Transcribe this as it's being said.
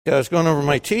I was going over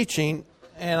my teaching,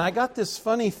 and I got this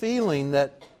funny feeling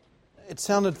that it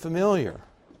sounded familiar.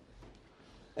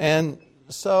 And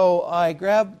so I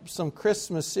grabbed some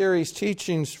Christmas series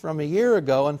teachings from a year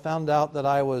ago and found out that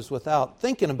I was, without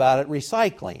thinking about it,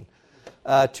 recycling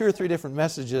 2 or 3 different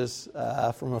messages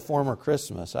from a former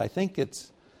Christmas. I think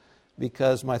it's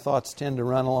because my thoughts tend to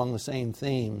run along the same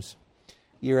themes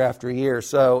year after year.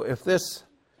 So if this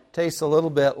tastes a little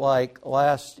bit like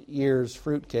last year's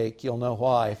fruitcake, you'll know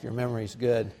why if your memory's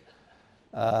good.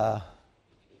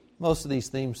 Most of these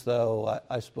themes, though,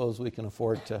 I suppose we can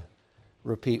afford to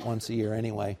repeat once a year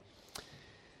anyway.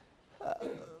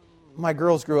 My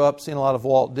girls grew up seeing a lot of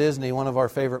Walt Disney. One of our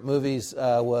favorite movies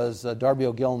was Darby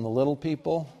O'Gill and the Little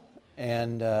People.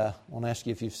 And I won't ask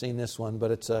you if you've seen this one, but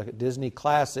it's a Disney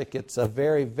classic. It's a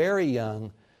very, very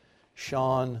young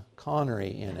Sean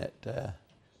Connery in it.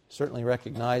 Certainly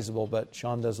recognizable, but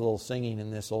Sean does a little singing in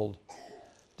this old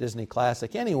Disney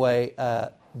classic. Anyway,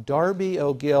 Darby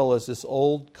O'Gill is this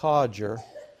old codger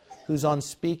who's on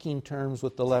speaking terms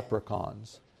with the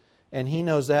leprechauns. And he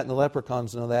knows that, and the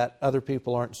leprechauns know that. Other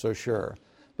people aren't so sure.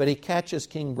 But he catches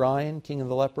King Brian, king of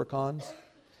the leprechauns,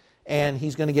 and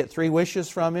he's going to get 3 wishes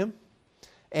from him.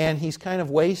 And he's kind of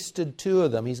wasted 2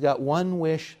 of them. He's got 1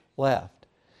 wish left.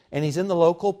 And he's in the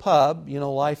local pub. You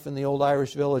know, life in the old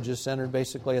Irish village is centered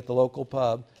basically at the local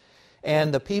pub.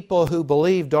 And the people who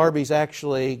believe Darby's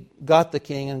actually got the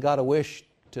king and got a wish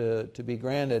to be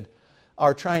granted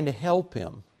are trying to help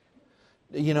him,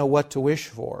 you know, what to wish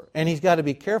for. And he's got to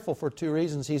be careful for 2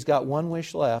 reasons. He's got 1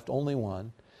 wish left, only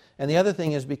 1. And the other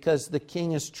thing is because the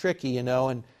king is tricky, you know,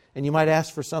 and you might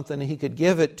ask for something and he could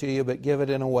give it to you, but give it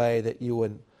in a way that you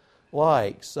wouldn't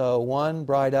like. So one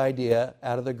bright idea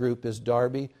out of the group is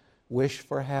Darby, wish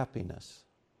for happiness.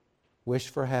 Wish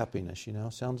for happiness, you know.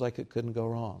 Sounds like it couldn't go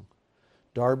wrong.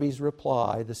 Darby's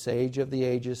reply, the sage of the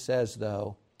ages says,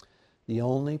 though, the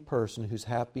only person who's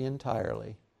happy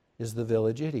entirely is the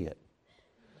village idiot.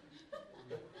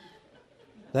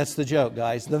 That's the joke,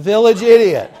 guys. The village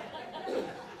idiot.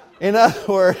 In other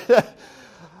words,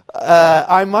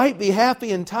 I might be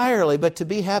happy entirely, but to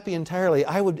be happy entirely,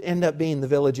 I would end up being the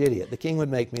village idiot. The king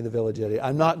would make me the village idiot.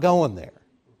 I'm not going there.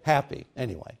 Happy,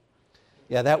 anyway.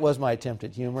 Yeah, that was my attempt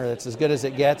at humor. That's as good as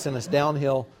it gets, and it's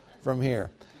downhill from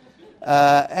here.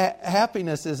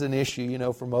 Happiness is an issue, you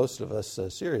know, for most of us,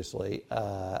 seriously.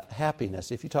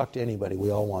 Happiness, if you talk to anybody,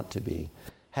 we all want to be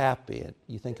happy. And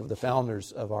you think of the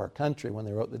founders of our country when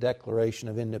they wrote the Declaration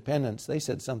of Independence, they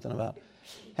said something about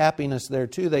happiness there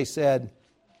too. They said,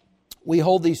 we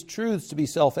hold these truths to be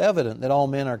self-evident, that all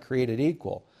men are created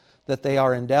equal, that they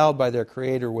are endowed by their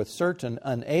Creator with certain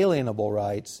unalienable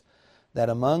rights, that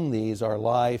among these are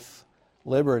life,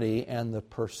 liberty, and the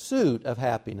pursuit of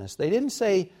happiness. They didn't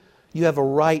say you have a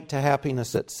right to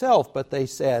happiness itself, but they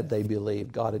said they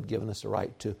believed God had given us a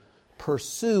right to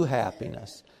pursue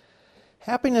happiness.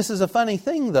 Happiness is a funny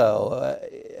thing, though.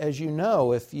 As you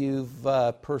know, if you've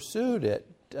pursued it,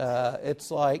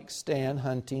 it's like Stan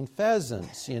hunting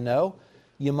pheasants, you know.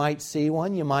 You might see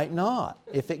one, you might not.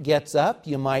 If it gets up,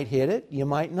 you might hit it, you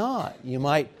might not. You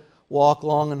might walk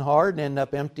long and hard and end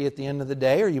up empty at the end of the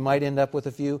day, or you might end up with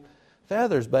a few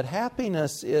feathers. But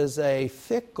happiness is a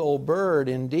fickle bird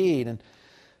indeed. In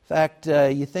fact,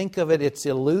 you think of it, it's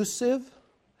elusive,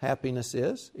 happiness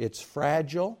is. It's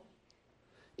fragile.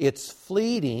 It's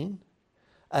fleeting.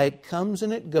 It comes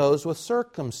and it goes with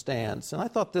circumstance. And I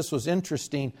thought this was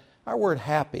interesting. Our word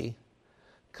happy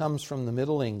comes from the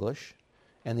Middle English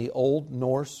and the Old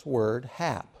Norse word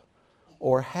hap,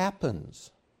 or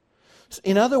happens.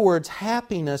 In other words,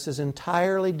 happiness is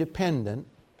entirely dependent,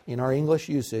 in our English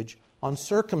usage, on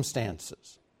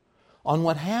circumstances, on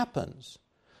what happens.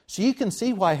 So you can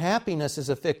see why happiness is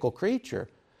a fickle creature,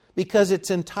 because it's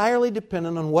entirely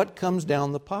dependent on what comes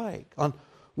down the pike, on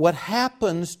what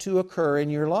happens to occur in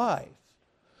your life.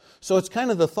 So it's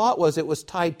kind of the thought was it was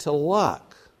tied to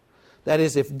luck. That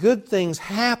is, if good things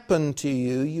happen to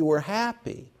you, you were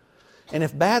happy. And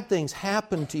if bad things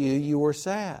happen to you, you were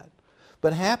sad.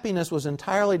 But happiness was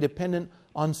entirely dependent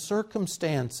on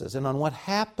circumstances and on what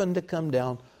happened to come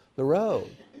down the road.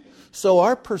 So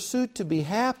our pursuit to be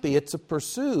happy, it's a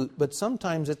pursuit, but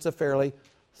sometimes it's a fairly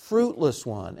fruitless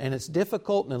one. And it's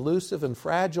difficult and elusive and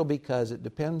fragile because it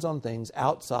depends on things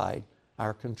outside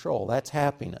our control. That's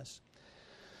happiness.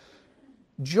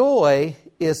 Joy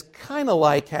is kind of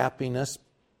like happiness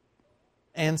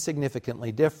and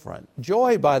significantly different.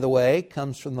 Joy, by the way,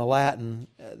 comes from the Latin.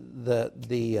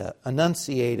 The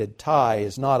enunciated tie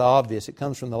is not obvious. It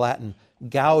comes from the Latin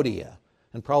gaudia,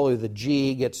 and probably the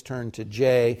G gets turned to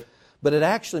J, but it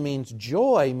actually means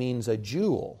joy means a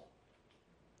jewel.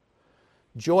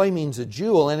 Joy means a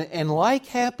jewel. And like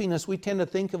happiness, we tend to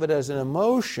think of it as an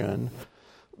emotion,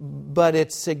 but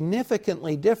it's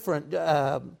significantly different.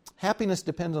 Happiness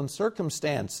depends on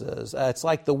circumstances. It's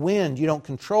like the wind. You don't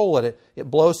control it. It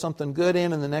blows something good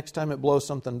in, and the next time it blows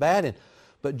something bad in.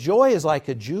 But joy is like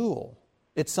a jewel.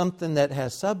 It's something that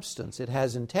has substance. It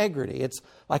has integrity. It's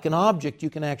like an object you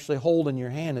can actually hold in your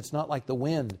hand. It's not like the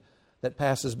wind that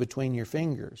passes between your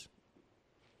fingers.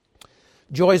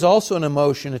 Joy is also an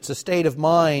emotion. It's a state of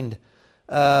mind.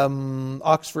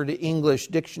 Oxford English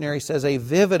Dictionary says a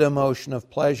vivid emotion of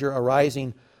pleasure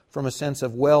arising from a sense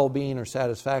of well-being or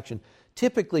satisfaction.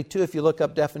 Typically, too, if you look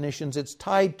up definitions, it's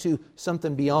tied to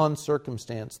something beyond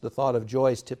circumstance. The thought of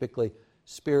joy is typically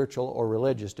spiritual or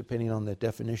religious, depending on the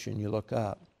definition you look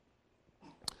up.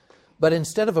 But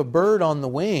instead of a bird on the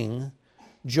wing,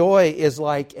 joy is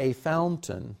like a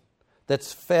fountain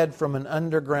that's fed from an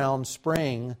underground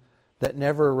spring that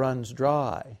never runs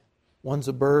dry. One's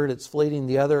a bird, it's fleeting.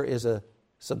 The other is a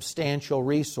substantial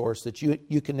resource that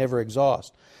you can never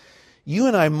exhaust. You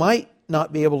and I might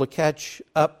not be able to catch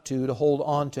up to hold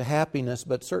on to happiness,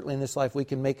 but certainly in this life we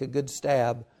can make a good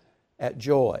stab at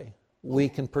joy. We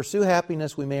can pursue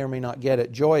happiness, we may or may not get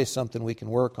it. Joy is something we can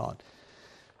work on.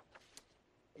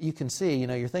 You can see,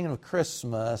 you're thinking of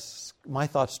Christmas. My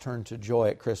thoughts turn to joy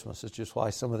at Christmas. It's just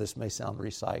why some of this may sound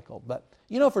recycled. But,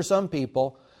 for some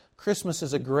people, Christmas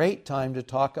is a great time to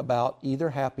talk about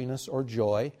either happiness or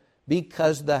joy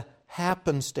because the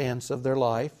happenstance of their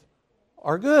life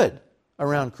are good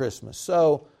around Christmas.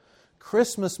 So,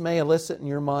 Christmas may elicit in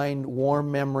your mind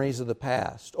warm memories of the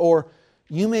past. Or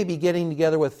you may be getting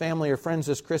together with family or friends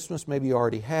this Christmas. Maybe you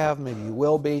already have, maybe you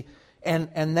will be.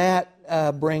 And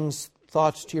that brings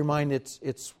thoughts to your mind.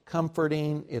 It's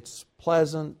comforting, it's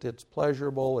pleasant, it's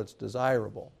pleasurable, it's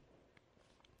desirable.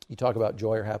 You talk about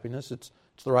joy or happiness, it's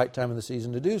the right time of the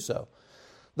season to do so.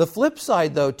 The flip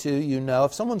side, though, too,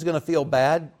 if someone's going to feel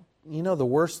bad, the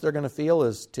worst they're going to feel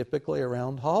is typically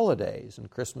around holidays, and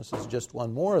Christmas is just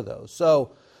one more of those.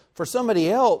 So for somebody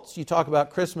else, you talk about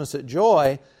Christmas at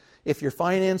joy. If your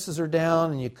finances are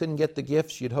down and you couldn't get the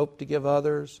gifts you'd hoped to give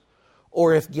others,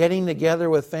 or if getting together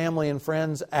with family and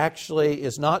friends actually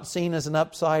is not seen as an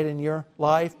upside in your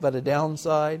life, but a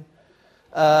downside,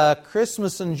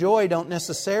 Christmas and joy don't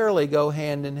necessarily go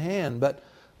hand in hand. But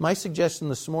my suggestion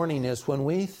this morning is when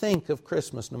we think of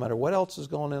Christmas, no matter what else is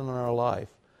going on in our life,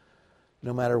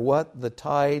 no matter what the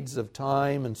tides of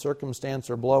time and circumstance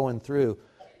are blowing through,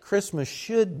 Christmas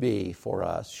should be for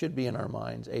us, should be in our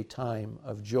minds, a time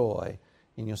of joy.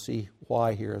 And you'll see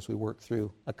why here as we work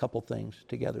through a couple things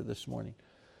together this morning.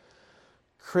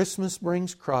 Christmas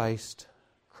brings Christ,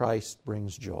 Christ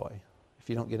brings joy. If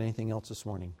you don't get anything else this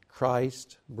morning,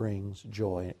 Christ brings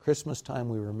joy. At Christmas time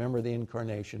we remember the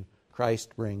incarnation.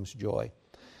 Christ brings joy.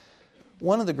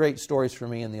 One of the great stories for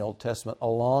me in the Old Testament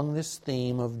along this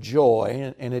theme of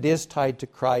joy, and it is tied to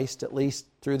Christ, at least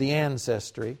through the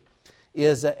ancestry,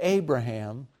 is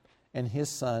Abraham and his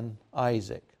son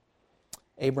Isaac.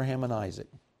 Abraham and Isaac.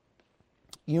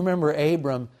 You remember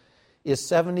Abram is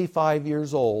 75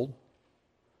 years old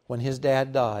when his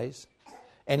dad dies.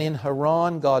 And in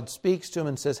Haran, God speaks to him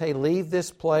and says, hey, leave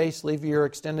this place, leave your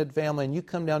extended family, and you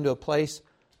come down to a place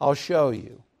I'll show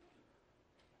you.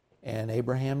 And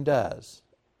Abraham does.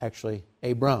 Actually,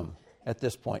 Abram at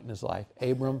this point in his life.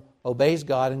 Abram obeys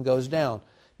God and goes down.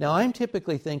 Now, I'm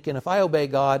typically thinking, if I obey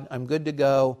God, I'm good to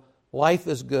go. Life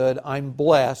is good. I'm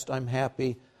blessed. I'm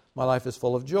happy. My life is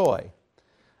full of joy.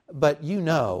 But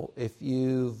if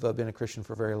you've been a Christian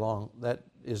for very long, that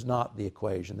is not the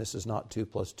equation. This is not 2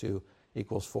 + 2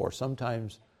 = 4.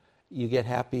 Sometimes you get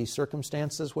happy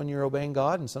circumstances when you're obeying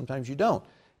God, and sometimes you don't.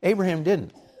 Abraham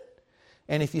didn't.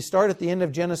 And if you start at the end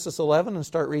of Genesis 11 and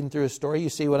start reading through his story, you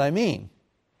see what I mean.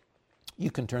 You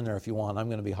can turn there if you want. I'm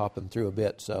going to be hopping through a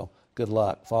bit, so good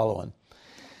luck following.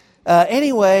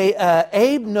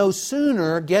 Abe no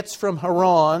sooner gets from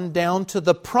Haran down to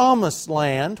the promised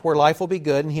land where life will be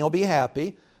good and he'll be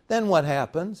happy, then what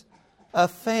happens? A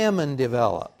famine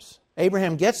develops.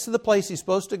 Abraham gets to the place he's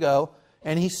supposed to go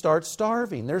and he starts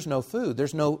starving. There's no food.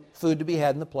 There's no food to be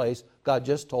had in the place God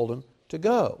just told him to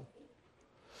go.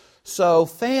 So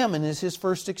famine is his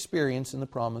first experience in the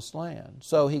promised land.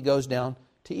 So he goes down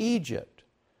to Egypt.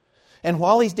 And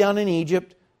while he's down in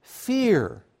Egypt,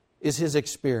 fear is his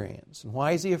experience. And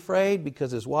why is he afraid?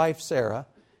 Because his wife, Sarah,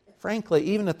 frankly,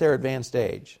 even at their advanced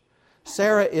age,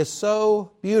 Sarah is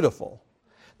so beautiful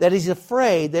that he's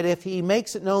afraid that if he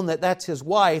makes it known that that's his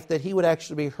wife, that he would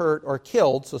actually be hurt or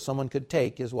killed so someone could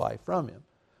take his wife from him.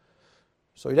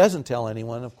 So he doesn't tell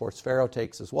anyone. Of course, Pharaoh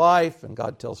takes his wife, and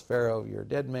God tells Pharaoh, you're a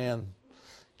dead man,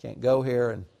 can't go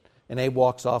here. And Abe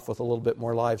walks off with a little bit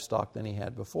more livestock than he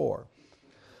had before.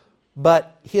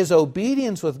 But his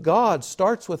obedience with God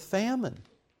starts with famine.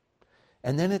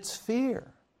 And then it's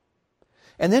fear.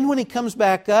 And then when he comes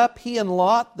back up, he and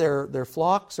Lot, their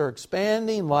flocks are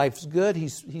expanding, life's good,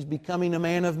 he's becoming a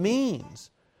man of means.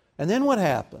 And then what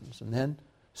happens? And then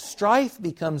strife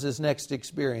becomes his next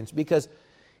experience, because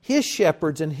his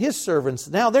shepherds and his servants,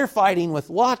 now they're fighting with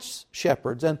Lot's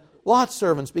shepherds and Lot's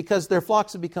servants, because their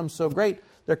flocks have become so great.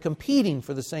 They're competing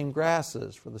for the same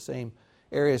grasses, for the same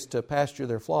areas to pasture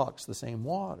their flocks, the same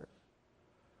water.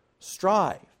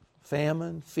 Strife,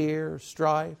 famine, fear,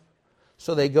 strife.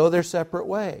 So they go their separate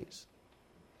ways.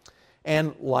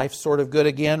 And life's sort of good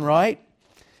again, right?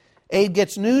 Abe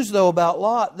gets news, though, about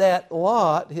Lot, that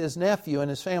Lot, his nephew, and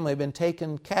his family have been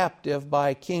taken captive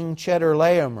by King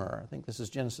Chedorlaomer. I think this is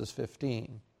Genesis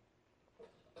 15.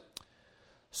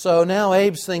 So now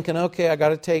Abe's thinking, okay, I got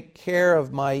to take care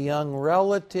of my young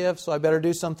relative, so I better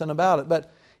do something about it.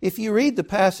 But if you read the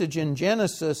passage in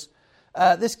Genesis,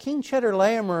 this King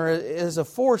Chedorlaomer is a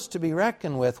force to be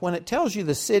reckoned with. When it tells you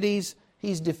the cities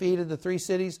he's defeated, the 3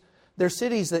 cities, they're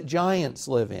cities that giants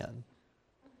live in.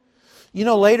 You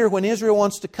know, later when Israel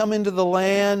wants to come into the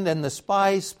land and the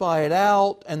spies spy it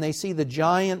out and they see the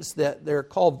giants, that they're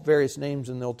called various names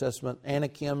in the Old Testament,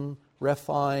 Anakim,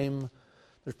 Rephaim,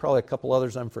 there's probably a couple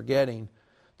others I'm forgetting.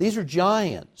 These are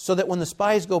giants, so that when the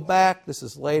spies go back, this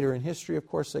is later in history, of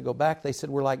course, they go back, they said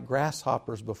we're like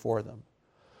grasshoppers before them.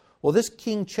 Well, this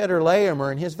King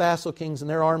Chedorlaomer and his vassal kings and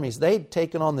their armies, they'd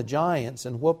taken on the giants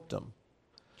and whooped them.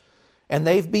 And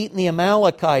they've beaten the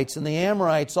Amalekites and the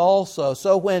Amorites also.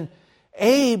 So when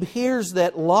Abe hears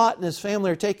that Lot and his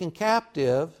family are taken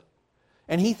captive,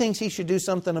 and he thinks he should do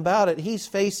something about it, he's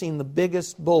facing the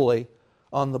biggest bully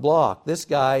on the block. This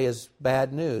guy is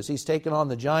bad news. He's taken on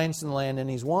the giants in the land and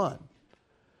he's won.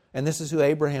 And this is who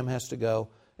Abraham has to go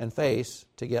and face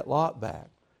to get Lot back.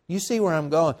 You see where I'm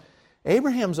going.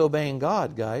 Abraham's obeying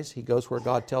God, guys. He goes where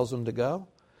God tells him to go.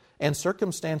 And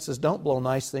circumstances don't blow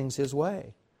nice things his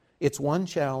way. It's one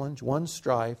challenge, one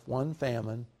strife, one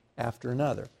famine after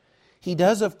another. He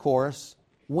does, of course,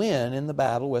 win in the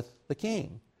battle with the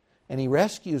king. And he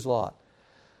rescues Lot.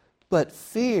 But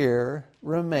fear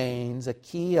remains a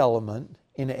key element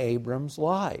in Abram's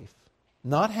life.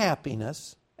 Not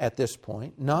happiness at this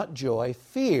point, not joy.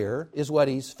 Fear is what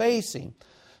he's facing.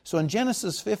 So in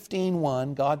Genesis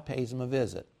 15:1, God pays him a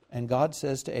visit. And God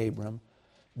says to Abram,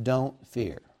 don't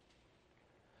fear.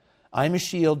 I'm a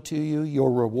shield to you. Your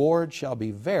reward shall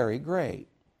be very great.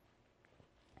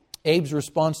 Abe's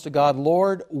response to God,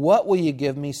 Lord, what will you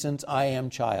give me since I am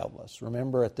childless?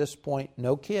 Remember, at this point,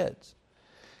 no kids.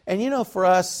 And you know, for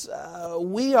us,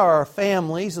 we are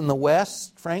families in the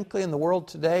West, frankly, in the world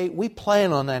today, we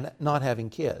plan on not having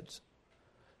kids.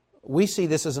 We see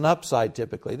this as an upside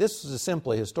typically. This is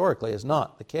simply, historically, is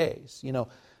not the case. You know,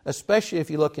 especially if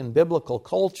you look in biblical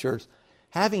cultures,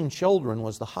 having children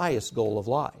was the highest goal of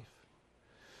life.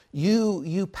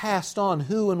 You passed on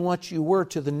who and what you were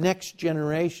to the next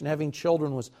generation. Having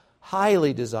children was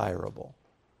highly desirable.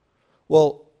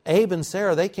 Well, Abe and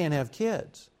Sarah, they can't have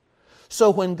kids. So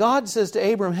when God says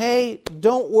to Abram, hey,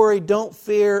 don't worry, don't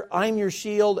fear, I'm your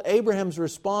shield, Abraham's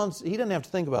response, he doesn't have to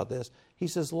think about this. He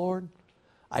says, Lord,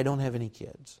 I don't have any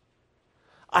kids.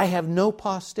 I have no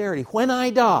posterity. When I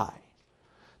die,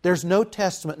 there's no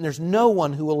testament and there's no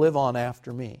one who will live on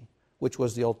after me, which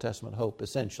was the Old Testament hope,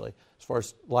 essentially, as far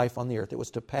as life on the earth. It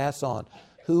was to pass on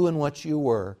who and what you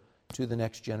were to the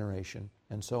next generation,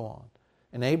 and so on.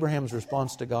 And Abraham's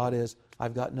response to God is,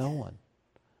 I've got no one.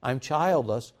 I'm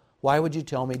childless. Why would you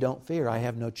tell me don't fear? I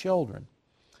have no children.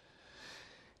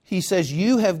 He says,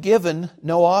 you have given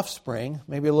no offspring.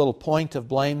 Maybe a little point of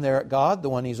blame there at God, the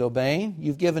one he's obeying.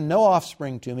 You've given no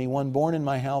offspring to me. One born in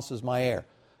my house is my heir.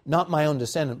 Not my own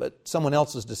descendant, but someone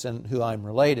else's descendant who I'm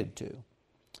related to.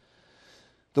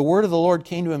 The word of the Lord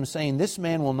came to him saying, this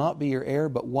man will not be your heir,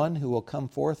 but one who will come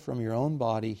forth from your own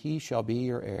body, he shall be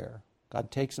your heir. God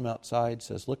takes him outside,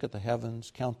 says, look at the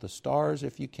heavens, count the stars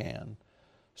if you can.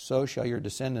 So shall your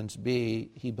descendants be.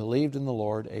 He believed in the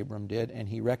Lord, Abram did, and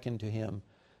he reckoned to him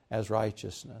as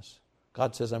righteousness.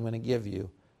 God says, I'm going to give you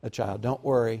a child. Don't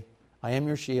worry. I am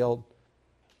your shield.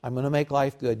 I'm going to make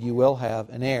life good. You will have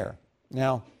an heir.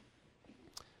 Now,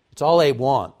 it's all Abe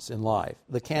wants in life.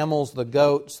 The camels, the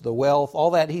goats, the wealth,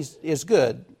 all that is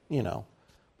good, you know.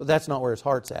 But that's not where his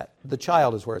heart's at. The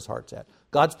child is where his heart's at.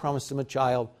 God's promised him a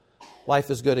child. Life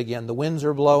is good again. The winds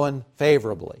are blowing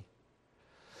favorably.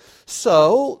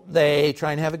 So they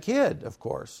try and have a kid, of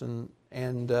course, and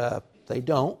they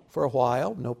don't for a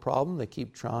while. No problem. They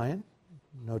keep trying.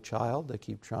 No child. They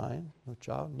keep trying. No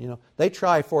child. You know, they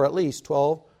try for at least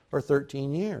 12, or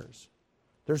 13 years.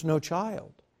 There's no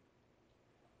child.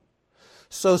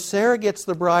 So Sarah gets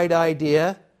the bright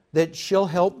idea that she'll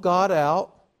help God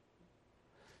out.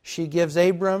 She gives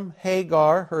Abram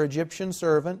Hagar, her Egyptian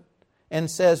servant, and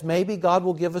says, maybe God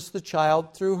will give us the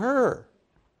child through her.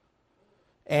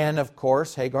 And of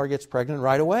course, Hagar gets pregnant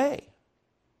right away.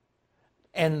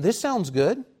 And this sounds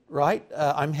good, right?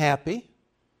 I'm happy,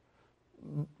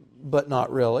 but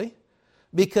not really.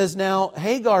 Because now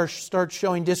Hagar starts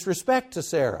showing disrespect to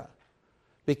Sarah.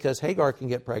 Because Hagar can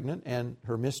get pregnant and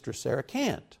her mistress Sarah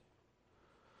can't.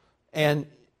 And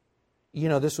you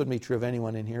know, this would be true of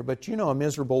anyone in here, but you know a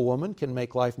miserable woman can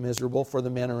make life miserable for the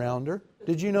men around her.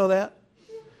 Did you know that?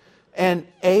 And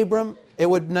Abram, it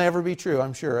would never be true,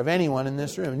 I'm sure, of anyone in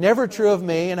this room. Never true of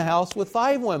me in a house with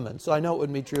 5 women, so I know it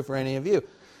wouldn't be true for any of you.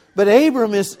 But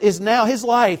Abram is now, his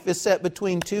life is set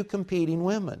between 2 competing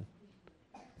women.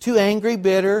 2 angry,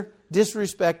 bitter,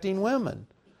 disrespecting women.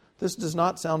 This does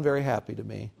not sound very happy to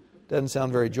me. Doesn't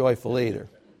sound very joyful either.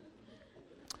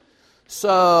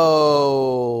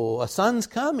 So, a son's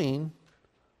coming,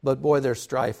 but boy, there's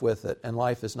strife with it, and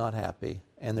life is not happy,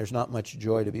 and there's not much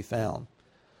joy to be found.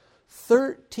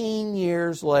 13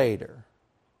 years later,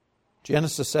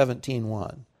 Genesis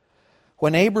 17:1.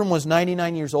 When Abram was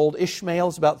 99 years old, Ishmael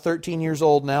is about 13 years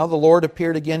old now, the Lord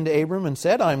appeared again to Abram and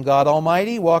said, I am God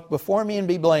Almighty, walk before me and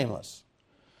be blameless.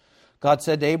 God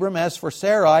said to Abram, as for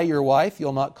Sarai, your wife,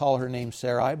 you'll not call her name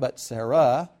Sarai, but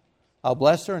Sarah. I'll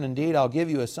bless her, and indeed I'll give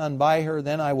you a son by her.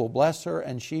 Then I will bless her,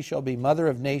 and she shall be mother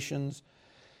of nations.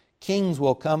 Kings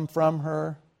will come from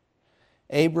her.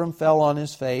 Abram fell on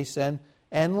his face and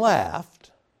laughed.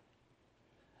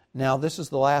 Now, this is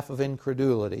the laugh of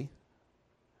incredulity.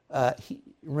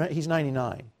 He's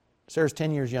 99. Sarah's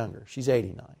 10 years younger. She's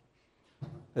 89.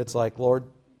 It's like, Lord,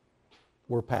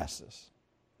 we're past this.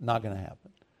 Not going to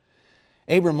happen.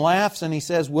 Abram laughs and he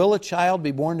says, will a child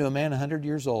be born to a man 100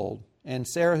 years old? And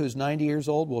Sarah, who's 90 years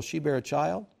old, will she bear a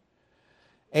child?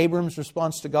 Abram's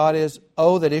response to God is,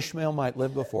 oh, that Ishmael might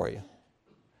live before you.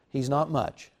 He's not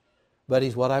much, but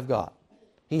he's what I've got.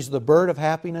 He's the bird of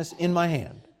happiness in my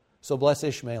hand. So bless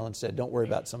Ishmael instead. Don't worry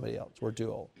about somebody else. We're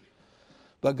too old.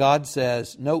 But God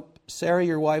says, nope, Sarah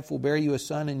your wife will bear you a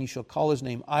son, and you shall call his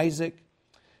name Isaac,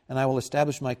 and I will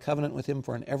establish my covenant with him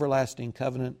for an everlasting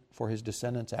covenant for his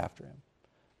descendants after him.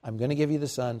 I'm going to give you the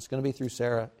son. It's going to be through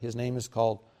Sarah. His name is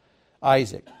called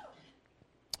Isaac.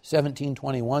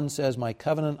 17:21 says, my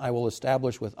covenant I will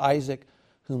establish with Isaac,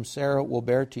 whom Sarah will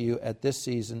bear to you at this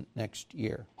season next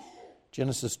year.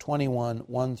 Genesis 21,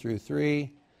 1 through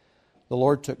 3. The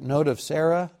Lord took note of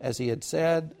Sarah, as he had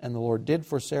said, and the Lord did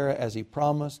for Sarah as he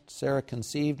promised. Sarah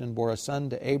conceived and bore a son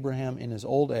to Abraham in his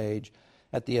old age,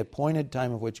 at the appointed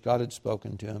time of which God had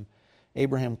spoken to him.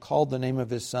 Abraham called the name of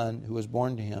his son, who was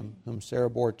born to him, whom Sarah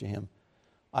bore to him,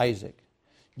 Isaac.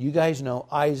 You guys know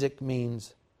Isaac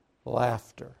means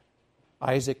laughter.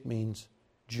 Isaac means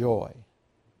joy.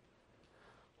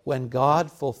 When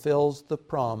God fulfills the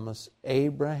promise,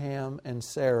 Abraham and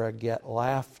Sarah get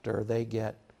laughter. They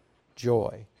get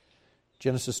joy.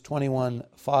 Genesis 21,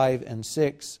 5 and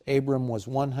 6. Abram was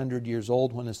 100 years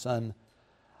old when his son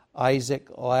Isaac,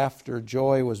 laughter,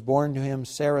 joy, was born to him.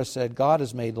 Sarah said, God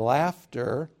has made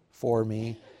laughter for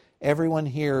me. Everyone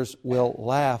here will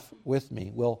laugh with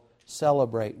me, will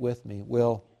celebrate with me,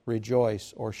 will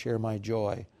rejoice or share my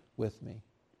joy with me.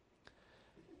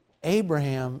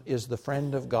 Abraham is the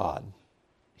friend of God.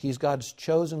 He's God's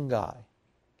chosen guy.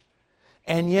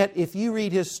 And yet, if you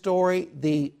read his story,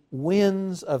 the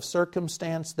winds of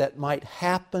circumstance that might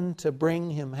happen to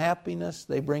bring him happiness,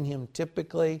 they bring him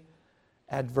typically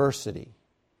adversity.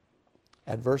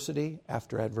 Adversity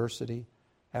after adversity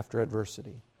after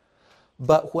adversity.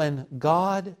 But when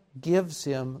God gives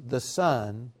him the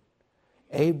son,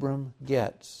 Abram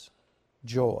gets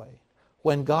joy.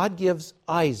 When God gives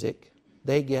Isaac,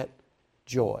 they get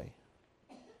joy.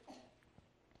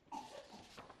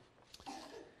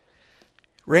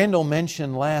 Randall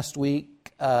mentioned last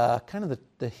week kind of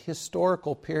the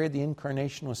historical period the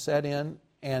incarnation was set in,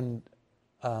 and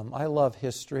I love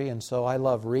history, and so I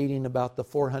love reading about the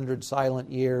 400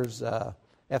 silent years.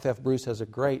 F.F. Bruce has a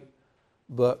great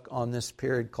book on this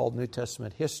period called New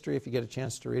Testament History. If you get a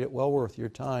chance to read it, well worth your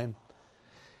time.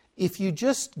 If you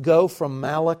just go from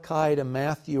Malachi to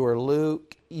Matthew or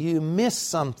Luke, you miss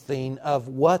something of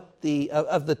what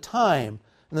of the time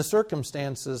and the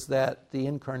circumstances that the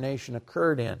incarnation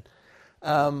occurred in.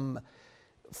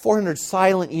 400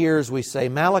 silent years, we say.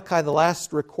 Malachi, the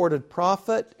last recorded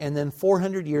prophet, and then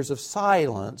 400 years of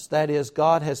silence. That is,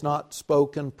 God has not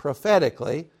spoken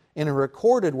prophetically, in a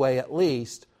recorded way at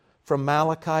least, from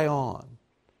Malachi on.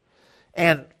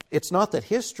 And it's not that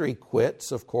history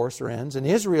quits, of course, or ends. And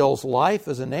Israel's life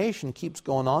as a nation keeps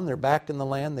going on. They're back in the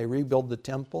land. They rebuild the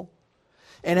temple.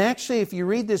 And actually, if you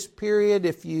read this period,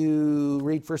 if you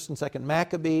read 1st and 2nd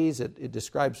Maccabees, it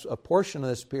describes a portion of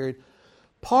this period.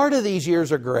 Part of these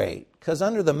years are great, because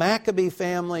under the Maccabee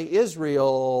family,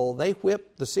 Israel, they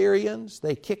whip the Syrians,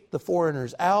 they kick the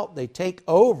foreigners out, they take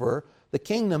over the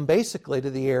kingdom basically to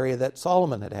the area that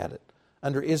Solomon had it.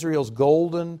 Under Israel's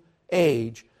golden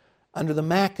age, under the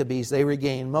Maccabees, they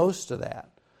regain most of that.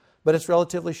 But it's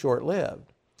relatively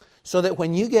short-lived. So that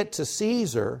when you get to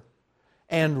Caesar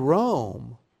and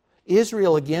Rome,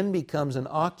 Israel again becomes an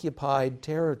occupied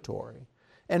territory.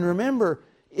 And remember,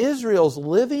 Israel's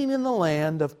living in the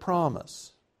land of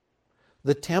promise.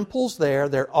 The temple's there,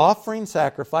 they're offering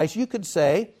sacrifice. You could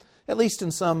say, at least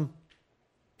in some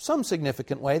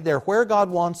significant way, they're where God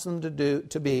wants them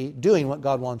to be, doing what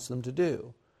God wants them to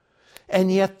do.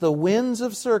 And yet the winds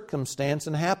of circumstance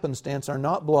and happenstance are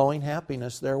not blowing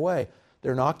happiness their way.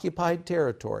 They're an occupied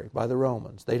territory by the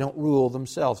Romans. They don't rule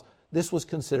themselves. This was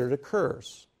considered a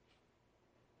curse.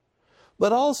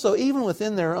 But also, even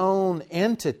within their own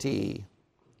entity,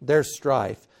 there's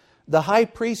strife. The high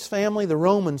priest family, the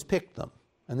Romans picked them.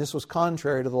 And this was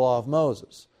contrary to the law of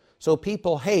Moses. So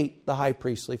people hate the high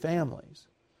priestly families.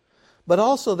 But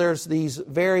also there's these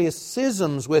various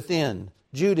schisms within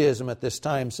Judaism at this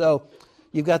time. So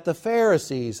you've got the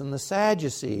Pharisees and the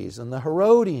Sadducees and the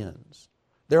Herodians.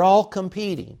 They're all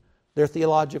competing. Their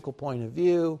theological point of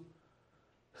view,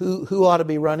 who ought to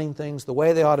be running things, the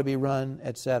way they ought to be run,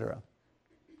 etc.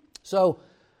 So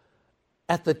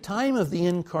at the time of the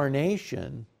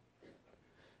incarnation,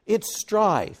 it's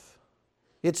strife.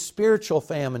 It's spiritual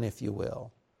famine, if you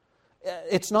will.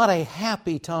 It's not a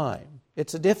happy time.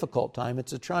 It's a difficult time.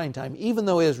 It's a trying time, even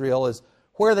though Israel is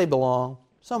where they belong,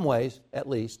 some ways at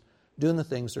least, doing the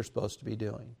things they're supposed to be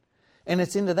doing. And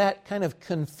it's into that kind of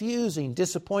confusing,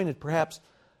 disappointed, perhaps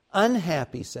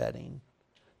unhappy setting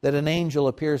that an angel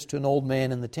appears to an old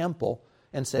man in the temple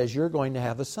and says, you're going to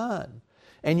have a son.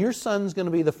 And your son's going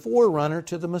to be the forerunner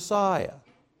to the Messiah.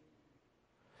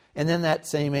 And then that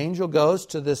same angel goes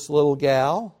to this little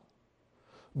gal,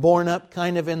 born up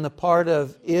kind of in the part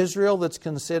of Israel that's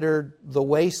considered the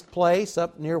waste place,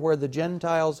 up near where the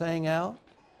Gentiles hang out,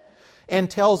 and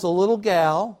tells a little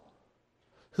gal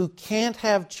who can't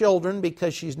have children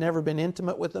because she's never been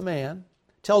intimate with a man,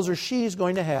 tells her she's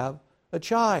going to have a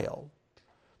child.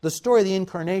 The story of the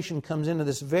incarnation comes into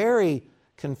this very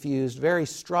confused, very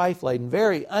strife-laden,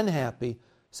 very unhappy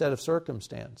set of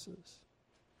circumstances.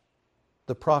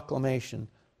 The proclamation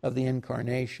of the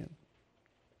incarnation.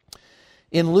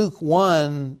 In Luke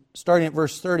 1, starting at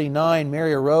verse 39,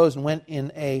 Mary arose and went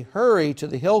in a hurry to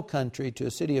the hill country, to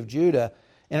a city of Judah,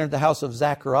 entered the house of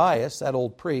Zacharias, that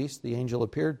old priest the angel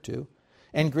appeared to,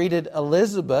 and greeted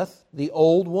Elizabeth, the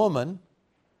old woman,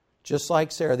 just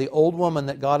like Sarah, the old woman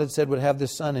that God had said would have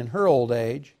this son in her old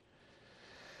age.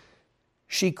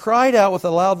 She cried out with a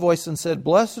loud voice and said,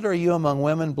 "Blessed are you among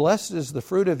women, blessed is the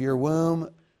fruit of your womb.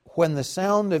 When the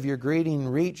sound of your greeting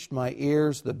reached my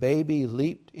ears, the baby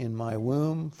leaped in my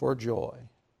womb for joy."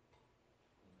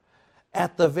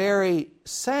 At the very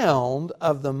sound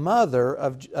of the mother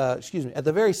of, at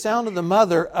the very sound of the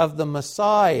mother of the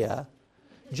Messiah,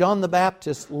 John the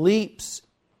Baptist leaps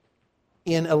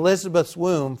in Elizabeth's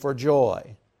womb for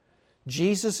joy.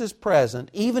 Jesus is present,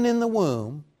 even in the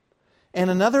womb, and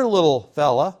another little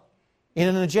fella in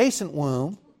an adjacent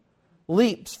womb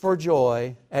leaps for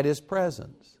joy at His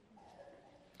presence.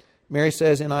 Mary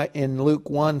says in Luke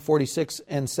 1:46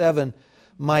 and 7,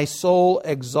 "My soul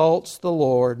exalts the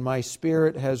Lord, my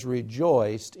spirit has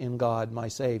rejoiced in God my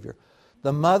Savior."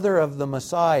 The mother of the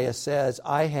Messiah says,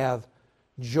 I have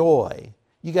joy.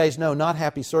 You guys know, not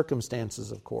happy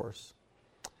circumstances, of course,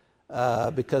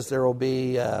 because there will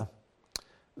be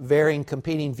varying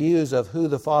competing views of who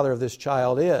the father of this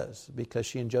child is, because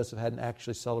she and Joseph hadn't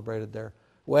actually celebrated their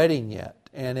wedding yet.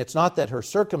 And it's not that her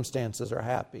circumstances are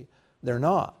happy. They're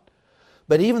not.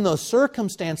 But even though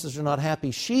circumstances are not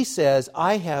happy, she says,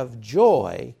 I have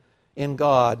joy in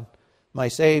God, my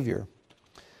Savior.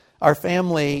 Our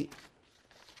family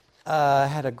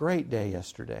had a great day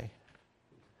yesterday.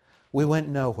 We went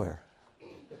nowhere.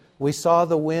 We saw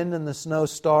the wind and the snow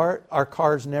start. Our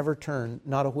cars never turned,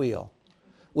 not a wheel.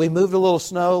 We moved a little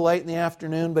snow late in the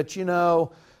afternoon, but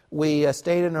we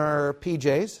stayed in our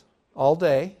PJs all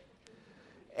day.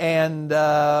 And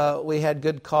we had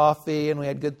good coffee and we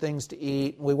had good things to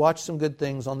eat. We watched some good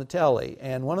things on the telly.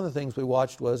 And one of the things we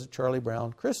watched was Charlie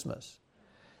Brown Christmas.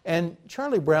 And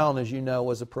Charlie Brown, as you know,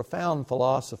 was a profound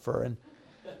philosopher. And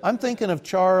I'm thinking of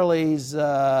Charlie's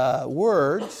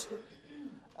words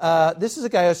This is a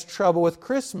guy who has trouble with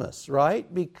Christmas,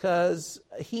 right? Because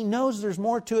he knows there's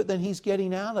more to it than he's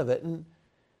getting out of it. And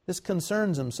this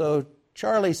concerns him. So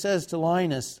Charlie says to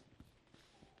Linus,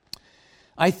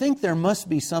 I think there must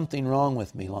be something wrong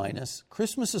with me, Linus.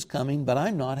 Christmas is coming, but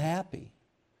I'm not happy.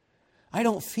 I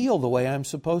don't feel the way I'm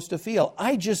supposed to feel.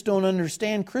 I just don't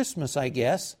understand Christmas, I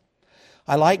guess.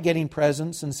 I like getting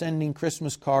presents and sending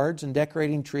Christmas cards and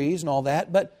decorating trees and all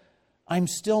that, but I'm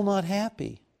still not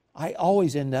happy. I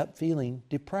always end up feeling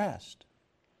depressed.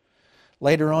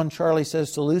 Later on, Charlie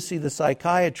says to Lucy, the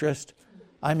psychiatrist,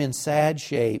 I'm in sad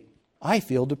shape. I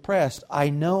feel depressed. I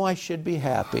know I should be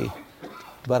happy,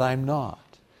 but I'm not.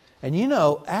 And you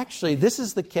know, actually, this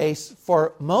is the case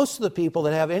for most of the people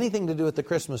that have anything to do with the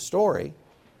Christmas story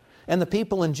and the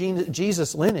people in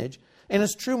Jesus' lineage. And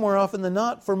it's true more often than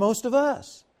not for most of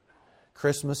us.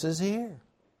 Christmas is here.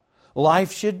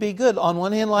 Life should be good. On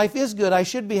one hand, life is good. I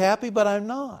should be happy, but I'm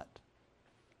not.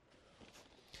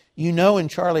 You know, in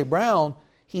Charlie Brown,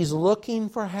 he's looking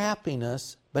for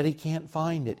happiness, but he can't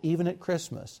find it, even at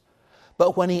Christmas.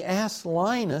 But when he asks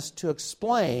Linus to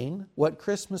explain what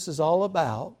Christmas is all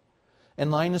about, and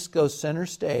Linus goes center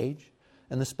stage,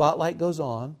 and the spotlight goes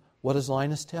on, what does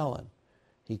Linus tell him?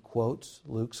 He quotes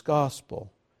Luke's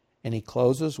Gospel, and he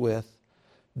closes with,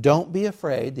 Don't be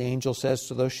afraid, the angel says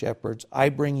to those shepherds, I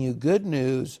bring you good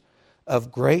news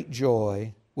of great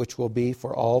joy, which will be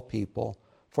for all people.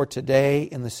 For today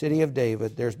in the city of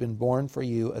David there's been born for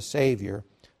you a Savior,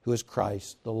 who is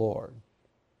Christ the Lord.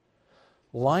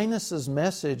 Linus's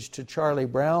message to Charlie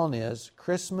Brown is,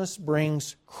 Christmas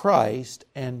brings Christ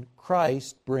and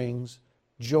Christ brings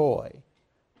joy.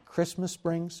 Christmas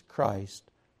brings Christ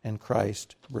and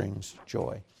Christ brings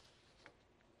joy.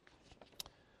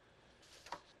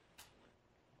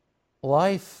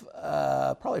 Life,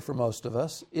 probably for most of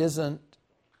us, isn't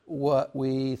what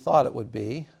we thought it would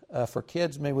be. For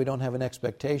kids, maybe we don't have an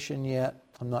expectation yet.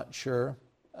 I'm not sure.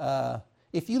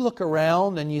 If you look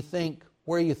around and you think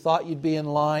where you thought you'd be in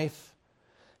life,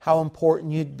 how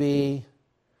important you'd be,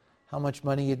 how much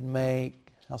money you'd make,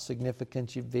 how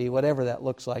significant you'd be, whatever that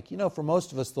looks like. You know, for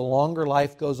most of us, the longer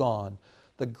life goes on,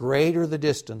 the greater the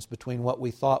distance between what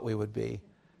we thought we would be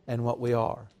and what we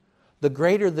are. The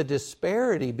greater the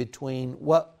disparity between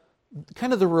what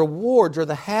kind of the rewards or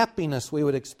the happiness we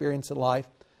would experience in life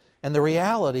and the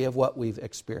reality of what we've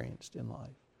experienced in life.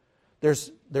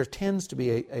 There tends to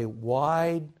be a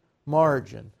wide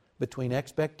margin between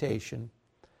expectation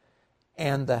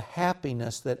and the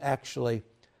happiness that actually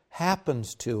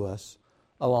happens to us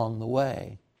along the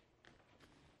way.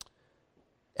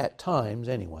 At times,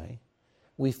 anyway,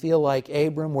 we feel like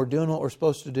Abram, we're doing what we're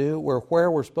supposed to do, we're where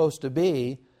we're supposed to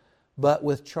be, but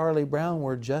with Charlie Brown,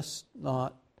 we're just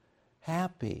not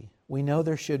happy. We know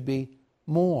there should be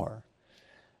more.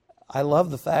 I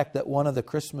love the fact that one of the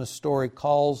Christmas story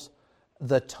calls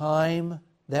the time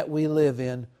that we live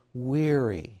in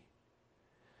weary.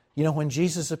 You know, when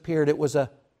Jesus appeared, it was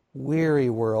a weary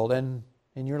world. And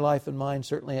in your life and mine,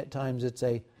 certainly at times it's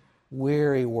a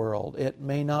weary world. It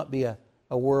may not be a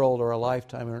world or a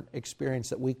lifetime or an experience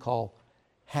that we call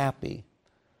happy.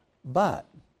 But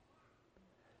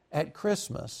at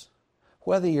Christmas,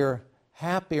 whether you're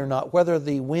happy or not, whether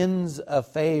the winds of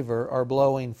favor are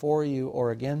blowing for you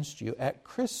or against you, at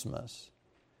Christmas,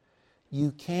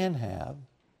 you can have,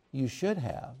 you should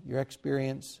have, your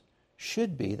experience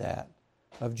should be that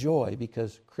of joy,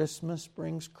 because Christmas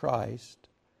brings Christ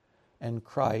and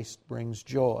Christ brings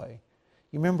joy.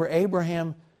 You remember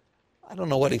Abraham, I don't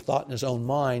know what he thought in his own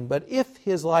mind, but if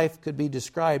his life could be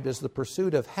described as the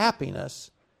pursuit of happiness,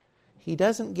 he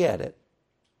doesn't get it,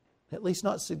 at least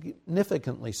not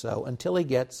significantly so, until he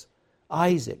gets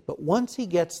Isaac. But once he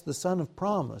gets the son of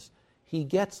promise, he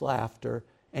gets laughter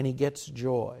and he gets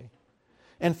joy.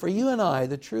 And for you and I,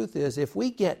 the truth is, if we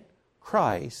get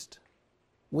Christ,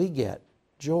 we get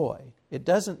joy. It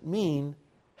doesn't mean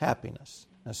happiness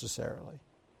necessarily.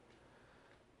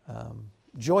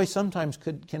 Joy sometimes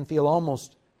can feel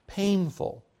almost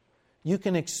painful. You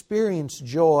can experience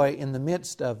joy in the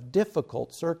midst of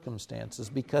difficult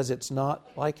circumstances because it's not,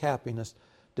 like happiness,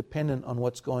 dependent on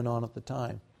what's going on at the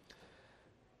time.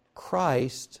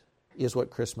 Christ is what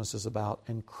Christmas is about,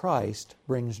 and Christ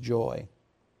brings joy.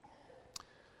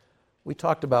 We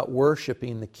talked about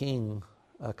worshiping the King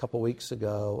a couple weeks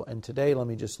ago, and today let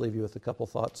me just leave you with a couple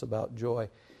thoughts about joy.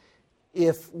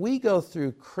 If we go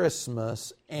through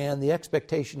Christmas and the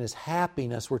expectation is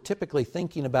happiness, we're typically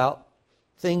thinking about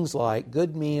things like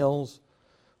good meals,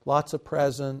 lots of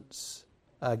presents,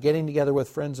 getting together with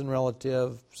friends and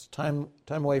relatives, time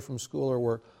away from school or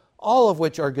work, all of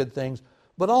which are good things,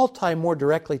 but all tie more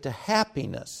directly to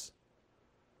happiness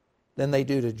than they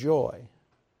do to joy.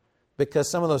 Because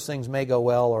some of those things may go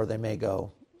well or they may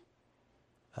go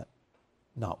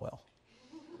not well.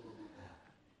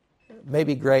 It may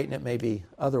be great and it may be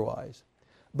otherwise.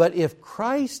 But if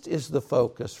Christ is the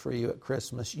focus for you at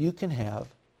Christmas, you can have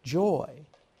joy.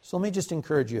 So let me just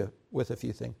encourage you with a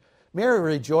few things. Mary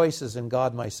rejoices in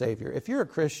God my Savior. If you're a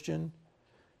Christian,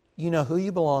 you know who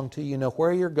you belong to, you know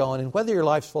where you're going, and whether your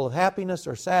life's full of happiness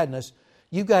or sadness,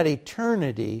 you've got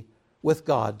eternity with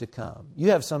God to come. You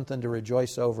have something to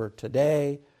rejoice over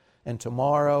today and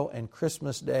tomorrow and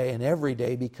Christmas Day and every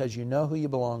day because you know who you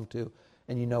belong to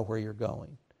and you know where you're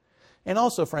going. And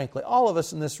also, frankly, all of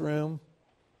us in this room,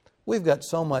 we've got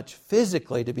so much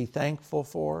physically to be thankful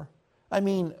for. I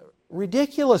mean,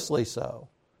 ridiculously so,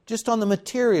 just on the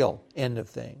material end of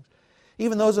things.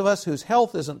 Even those of us whose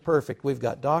health isn't perfect, we've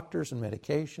got doctors and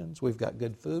medications, we've got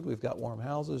good food, we've got warm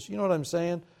houses. You know what I'm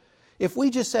saying? If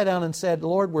we just sat down and said,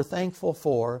 Lord, we're thankful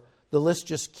for, the list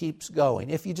just keeps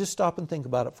going. If you just stop and think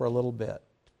about it for a little bit.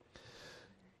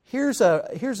 Here's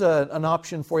an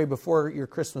option for you before your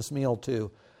Christmas meal too.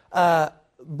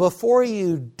 Before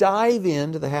you dive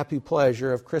into the happy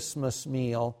pleasure of Christmas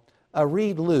meal,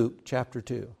 read Luke chapter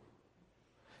 2.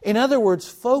 In other words,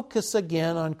 focus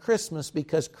again on Christmas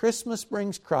because Christmas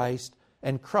brings Christ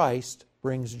and Christ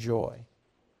brings joy.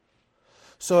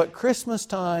 So at Christmas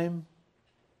time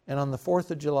and on the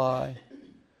 4th of July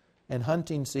and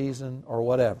hunting season or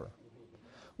whatever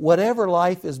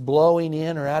life is blowing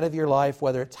in or out of your life,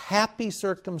 whether it's happy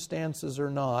circumstances or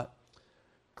not,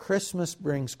 Christmas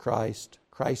brings Christ,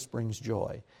 Christ brings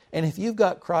joy. And if you've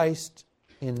got Christ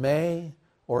in May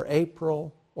or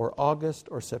April or August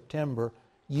or September,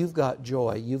 you've got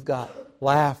joy, you've got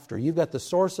laughter, you've got the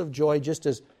source of joy just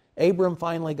as Abram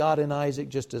finally got in Isaac,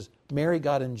 just as Mary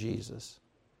got in Jesus.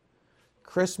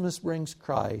 Christmas brings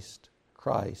Christ,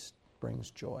 Christ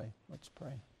brings joy. Let's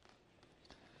pray.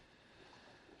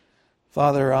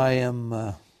 Father,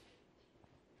 I'm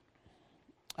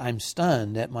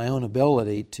stunned at my own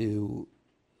ability to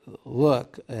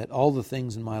look at all the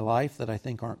things in my life that I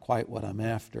think aren't quite what I'm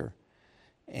after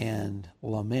and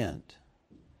lament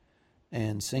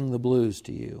and sing the blues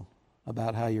to you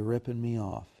about how you're ripping me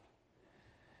off.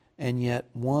 And yet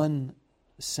one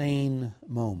sane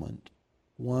moment,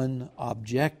 one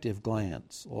objective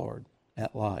glance, Lord,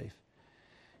 at life,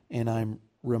 and I'm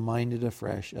reminded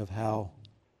afresh of how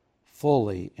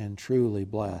fully and truly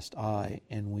blessed I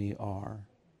and we are.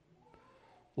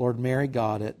 Lord, Mary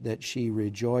got it that she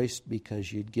rejoiced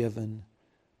because you'd given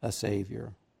a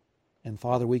Savior. And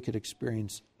Father, we could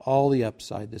experience all the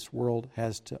upside this world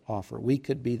has to offer. We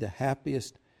could be the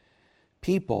happiest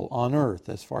people on earth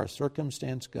as far as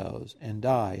circumstance goes and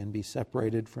die and be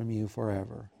separated from you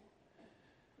forever.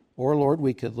 Or, Lord,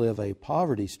 we could live a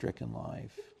poverty-stricken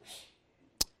life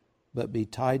but be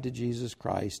tied to Jesus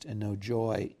Christ and know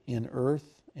joy in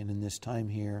earth and in this time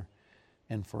here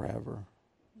and forever.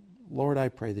 Lord, I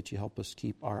pray that you help us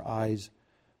keep our eyes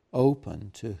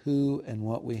open to who and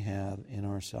what we have in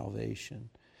our salvation.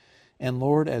 And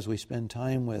Lord, as we spend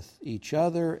time with each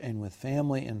other and with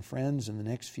family and friends in the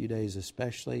next few days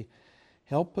especially,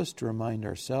 help us to remind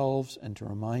ourselves and to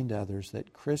remind others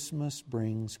that Christmas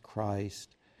brings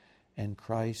Christ and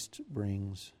Christ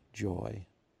brings joy.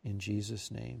 In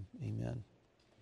Jesus' name, amen.